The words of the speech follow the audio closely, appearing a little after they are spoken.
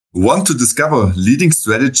Want to discover leading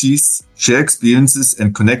strategies, share experiences,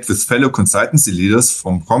 and connect with fellow consultancy leaders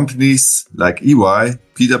from companies like EY,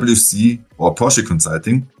 PwC, or Porsche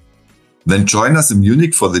Consulting? Then join us in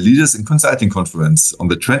Munich for the Leaders in Consulting Conference on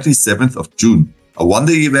the 27th of June, a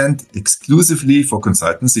one-day event exclusively for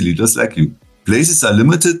consultancy leaders like you. Places are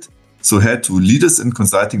limited, so head to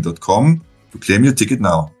leadersinconsulting.com to claim your ticket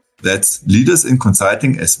now. That's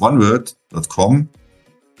leadersinconsulting as one word.com.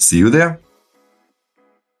 See you there.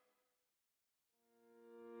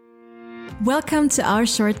 Welcome to our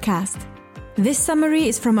Shortcast. This summary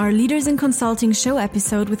is from our Leaders in Consulting show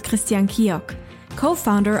episode with Kiock,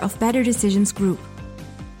 co-founder of Better Decisions Group.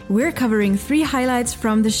 We're covering 3 highlights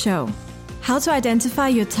from the show. How to identify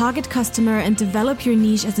your target customer and develop your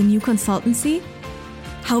niche as a new consultancy.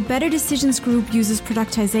 How Better Decisions Group uses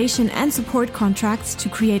productization and support contracts to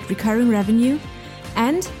create recurring revenue.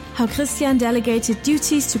 And how Christian delegated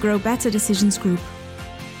duties to grow Better Decisions Group.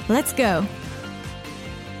 Let's go!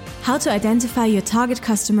 How to identify your target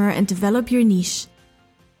customer and develop your niche.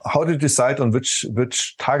 How to decide on which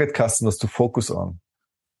target customers to focus on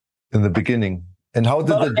in the beginning, and how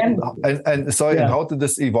did how did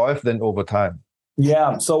this evolve then over time?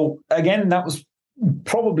 Yeah, so again, that was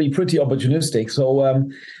probably pretty opportunistic. So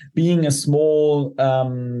being a small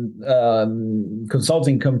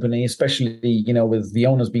consulting company, especially with the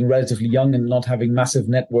owners being relatively young and not having massive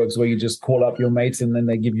networks where you just call up your mates and then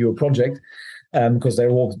they give you a project. Because they're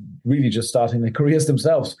all really just starting their careers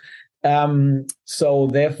themselves. So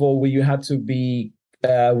therefore, we had to be,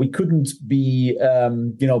 we couldn't be,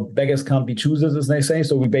 beggars can't be choosers, as they say.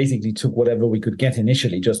 So we basically took whatever we could get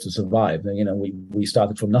initially just to survive. We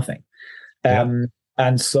started from nothing.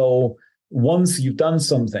 And so once you've done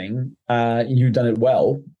something, you've done it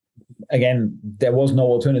well. Again, there was no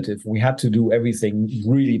alternative. We had to do everything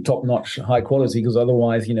really top-notch, high quality, because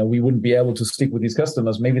otherwise, we wouldn't be able to stick with these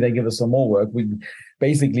customers. Maybe they give us some more work.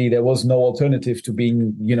 There was no alternative to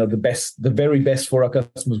being, the very best for our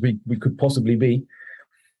customers we could possibly be,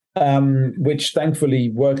 which thankfully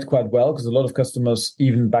worked quite well, because a lot of customers,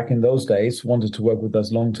 even back in those days, wanted to work with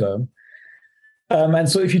us long-term. And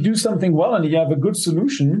so if you do something well and you have a good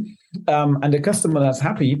solution, and the customer that's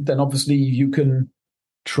happy, then obviously you can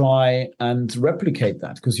try and replicate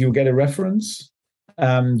that, because you'll get a reference.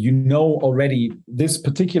 Already this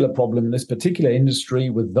particular problem, this particular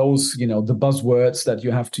industry with those, the buzzwords that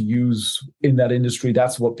you have to use in that industry,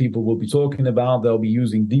 that's what people will be talking about. They'll be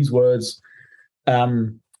using these words.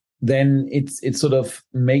 Then it sort of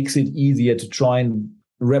makes it easier to try and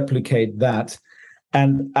replicate that.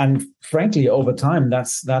 And frankly, over time,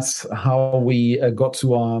 that's how we got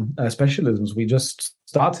to our specialisms. We just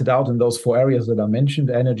started out in those 4 areas that I mentioned: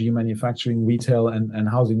 energy, manufacturing, retail, and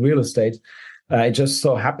housing, real estate. It just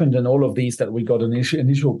so happened in all of these that we got an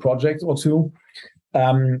initial project or 2.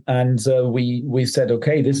 We said,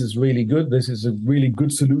 okay, this is really good. This is a really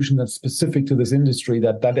good solution that's specific to this industry,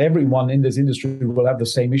 that everyone in this industry will have the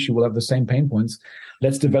same issue, will have the same pain points.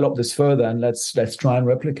 Let's develop this further and let's try and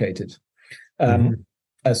replicate it.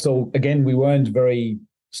 So again, we weren't very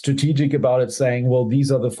strategic about it, saying, well, these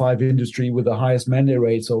are the 5 industry with the highest mandate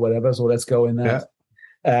rates or whatever, so let's go in that.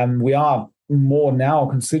 We are more now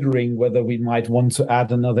considering whether we might want to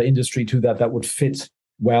add another industry to that would fit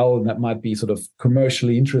well, and that might be sort of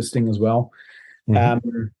commercially interesting as well.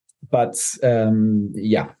 This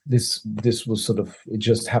was sort of, it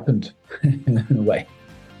just happened in a way.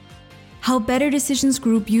 How Better Decisions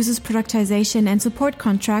Group uses productization and support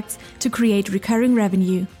contracts to create recurring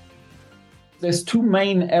revenue. There's 2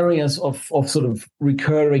 main areas of sort of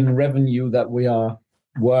recurring revenue that we are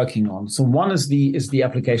working on. So one is the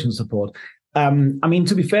application support.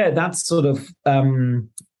 To be fair, that's sort of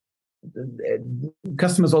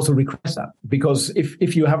customers also request that, because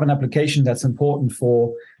if you have an application that's important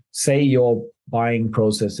for, say, your buying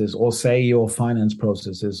processes, or say your finance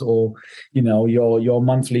processes, or your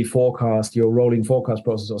monthly forecast, your rolling forecast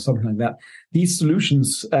process, or something like that, these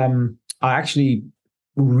solutions are actually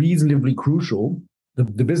reasonably crucial. The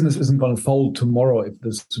business isn't going to fold tomorrow if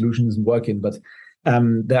the solution isn't working, but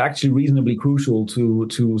they're actually reasonably crucial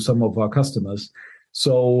to some of our customers.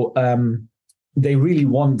 So they really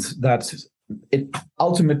want that.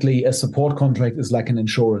 Ultimately, a support contract is like an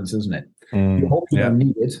insurance, isn't it? You hope you don't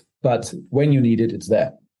need it, but when you need it, it's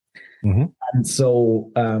there. And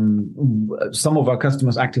so some of our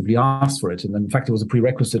customers actively asked for it, and in fact, it was a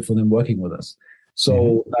prerequisite for them working with us.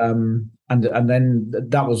 So and then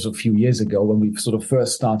that was a few years ago when we sort of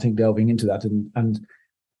first started delving into that, and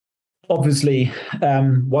obviously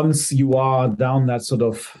once you are down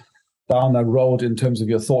that road in terms of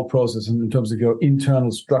your thought process and in terms of your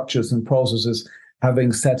internal structures and processes,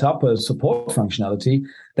 having set up a support functionality,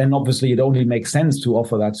 then obviously it only makes sense to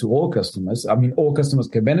offer that to all customers. I mean, all customers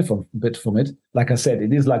can benefit from it. Like I said,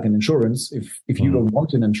 it is like an insurance. If you don't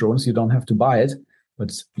want an insurance, you don't have to buy it.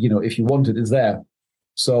 But, if you want it, it's there.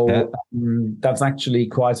 So that's actually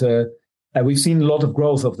quite we've seen a lot of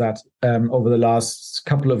growth of that over the last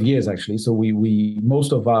couple of years, actually. So we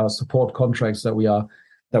most of our support contracts that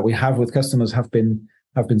we have with customers have been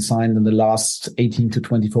signed in the last 18 to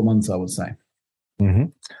 24 months, I would say. Mm-hmm.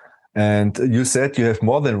 And you said you have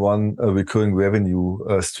more than one recurring revenue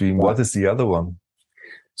stream. Right. What is the other one?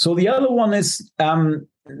 So the other one is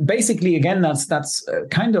basically, again, that's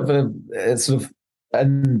kind of a sort of a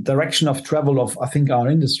direction of travel of, I think, our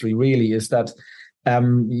industry really is that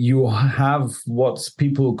you have what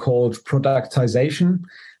people call productization,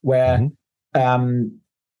 where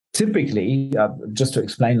typically, just to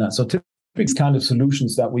explain that, so typically kind of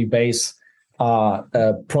solutions that we base our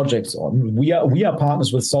projects on. We are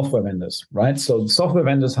partners with software vendors, right? So software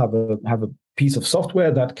vendors have a piece of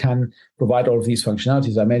software that can provide all of these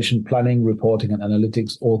functionalities. I mentioned planning, reporting, and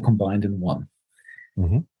analytics all combined in one.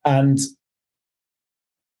 Mm-hmm. And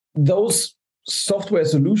those software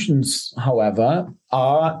solutions, however,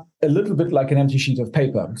 are a little bit like an empty sheet of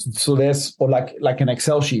paper. So like an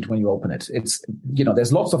Excel sheet when you open it. It's,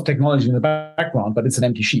 there's lots of technology in the background, but it's an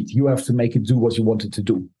empty sheet. You have to make it do what you want it to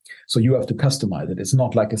do. So you have to customize it. It's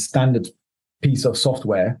not like a standard piece of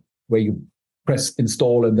software where you press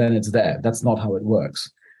install and then it's there. That's not how it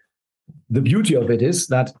works. The beauty of it is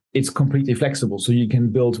that it's completely flexible. So you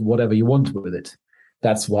can build whatever you want with it.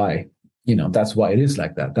 That's why it is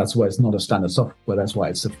like that. That's why it's not a standard software. That's why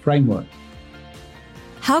it's a framework.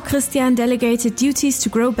 How Christian delegated duties to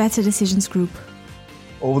grow Better Decisions Group.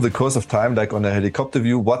 Over the course of time, like on a helicopter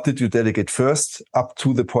view, what did you delegate first up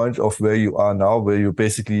to the point of where you are now, where you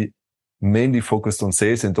basically mainly focused on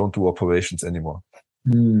sales and don't do operations anymore?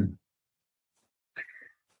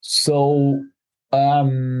 So, right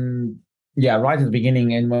at the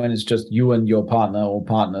beginning, and when it's just you and your partner or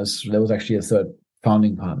partners, there was actually a third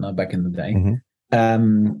founding partner back in the day.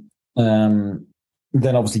 Mm-hmm.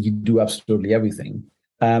 Then obviously you do absolutely everything.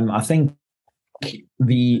 I think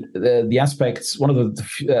the aspects, one of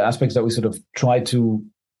the aspects that we sort of try to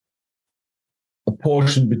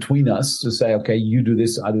apportion between us to say, okay, you do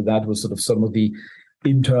this, I do that, was sort of some of the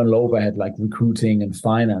internal overhead like recruiting and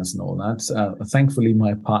finance and all that. Thankfully,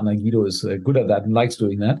 my partner Guido is good at that and likes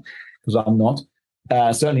doing that because I'm not.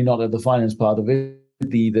 Certainly not at the finance part of it.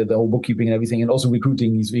 The whole bookkeeping and everything, and also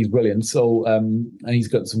recruiting, he's brilliant. So and he's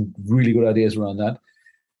got some really good ideas around that.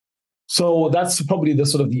 So that's probably the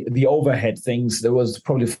sort of the overhead things. There was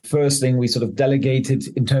probably the first thing we sort of delegated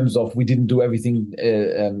in terms of we didn't do everything.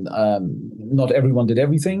 Not everyone did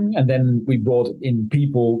everything, and then we brought in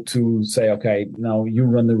people to say, okay, now you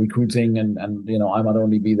run the recruiting, and I might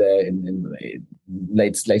only be there in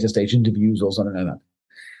later stage interviews or something like that.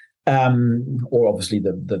 Or obviously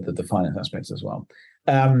the finance aspects as well.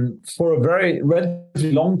 For a very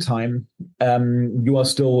relatively long time, you are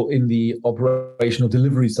still in the operational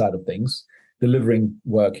delivery side of things, delivering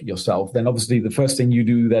work yourself. Then obviously the first thing you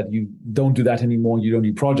do that you don't do that anymore. You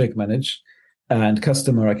only project manage and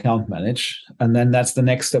customer account manage. And then that's the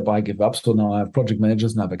next step I give up. So now I have project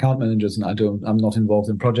managers and I have account managers and I'm not involved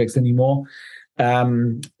in projects anymore.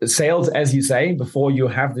 Sales, as you say, before you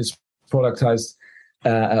have this productized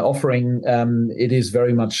offering, it is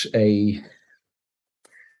very much a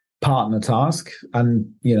partner task,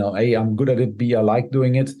 and A, I'm good at it, B, I like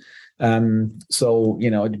doing it, so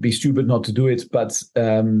it'd be stupid not to do it, but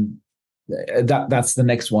that's the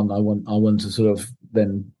next one I want to sort of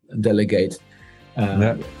then delegate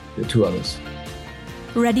to others.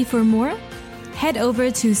 Ready for more? Head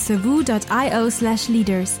over to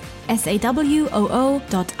savoo.io/leaders,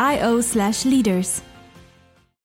 SAWOO.io/leaders.